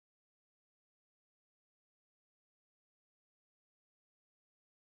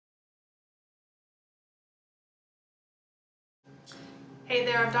Hey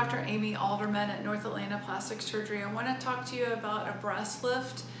there, I'm Dr. Amy Alderman at North Atlanta Plastic Surgery. I want to talk to you about a breast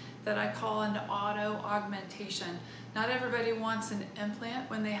lift that I call an auto augmentation. Not everybody wants an implant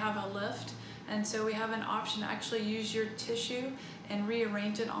when they have a lift, and so we have an option to actually use your tissue and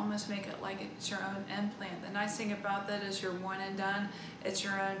rearrange it, almost make it like it's your own implant. The nice thing about that is you're one and done. It's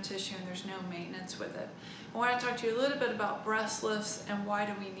your own tissue and there's no maintenance with it. I want to talk to you a little bit about breast lifts and why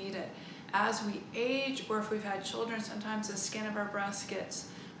do we need it. As we age, or if we've had children, sometimes the skin of our breast gets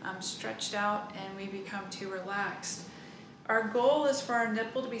stretched out and we become too relaxed. Our goal is for our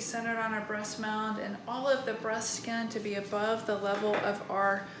nipple to be centered on our breast mound and all of the breast skin to be above the level of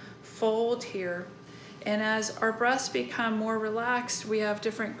our fold here. And as our breasts become more relaxed, we have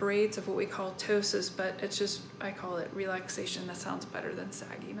different grades of what we call ptosis, but it's just, I call it relaxation. That sounds better than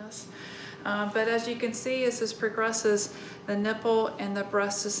sagginess. But as you can see, as this progresses, the nipple and the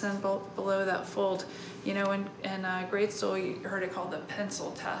breast descend below that fold. You know, in grade school, you heard it called the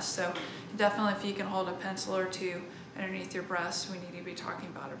pencil test. So definitely if you can hold a pencil or two underneath your breast, we need to be talking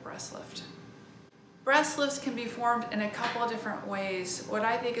about a breast lift. Breast lifts can be formed in a couple of different ways. What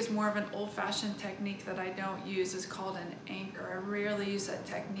I think is more of an old-fashioned technique that I don't use is called an anchor. I rarely use that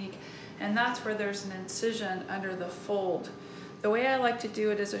technique, and that's where there's an incision under the fold. The way I like to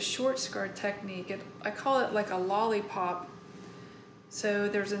do it is a short scar technique. I call it like a lollipop. So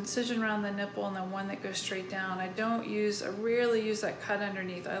there's incision around the nipple and then one that goes straight down. I rarely use that cut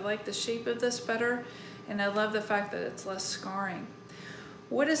underneath. I like the shape of this better, and I love the fact that it's less scarring.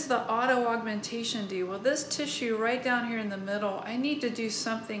 What does the auto augmentation do? Well, this tissue right down here in the middle, I need to do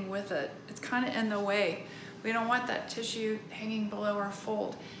something with it. It's kind of in the way. We don't want that tissue hanging below our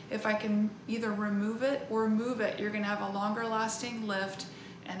fold. If I can either remove it or move it, you're gonna have a longer lasting lift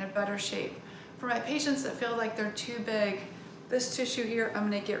and a better shape. For my patients that feel like they're too big, this tissue here, I'm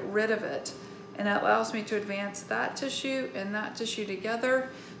gonna get rid of it. And that allows me to advance that tissue and that tissue together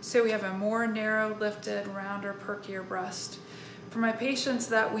so we have a more narrow, lifted, rounder, perkier breast. For my patients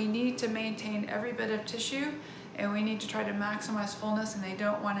that we need to maintain every bit of tissue and we need to try to maximize fullness and they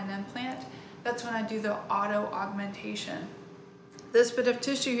don't want an implant, that's when I do the auto augmentation. This bit of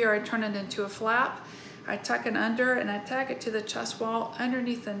tissue here, I turn it into a flap, I tuck it under and I tack it to the chest wall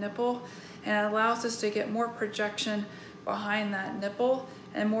underneath the nipple, and it allows us to get more projection behind that nipple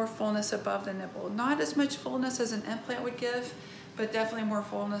and more fullness above the nipple. Not as much fullness as an implant would give, but definitely more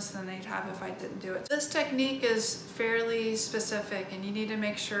fullness than they'd have if I didn't do it. This technique is fairly specific and you need to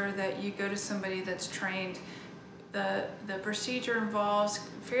make sure that you go to somebody that's trained. The procedure involves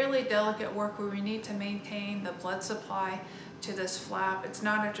fairly delicate work where we need to maintain the blood supply to this flap. It's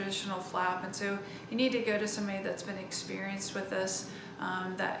not a traditional flap, and so you need to go to somebody that's been experienced with this,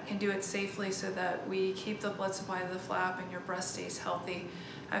 that can do it safely so that we keep the blood supply to the flap and your breast stays healthy.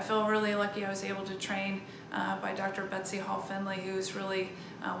 I feel really lucky I was able to train by Dr. Betsy Hall Finley, who's really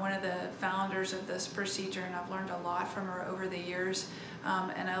one of the founders of this procedure, and I've learned a lot from her over the years.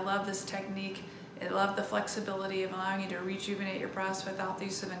 And I love this technique. I love the flexibility of allowing you to rejuvenate your breast without the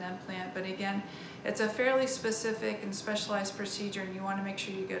use of an implant. But again, it's a fairly specific and specialized procedure, and you want to make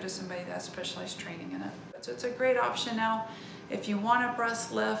sure you go to somebody that has specialized training in it. So it's a great option now. If you want a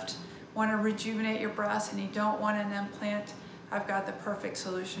breast lift, want to rejuvenate your breast, and you don't want an implant, I've got the perfect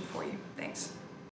solution for you. Thanks.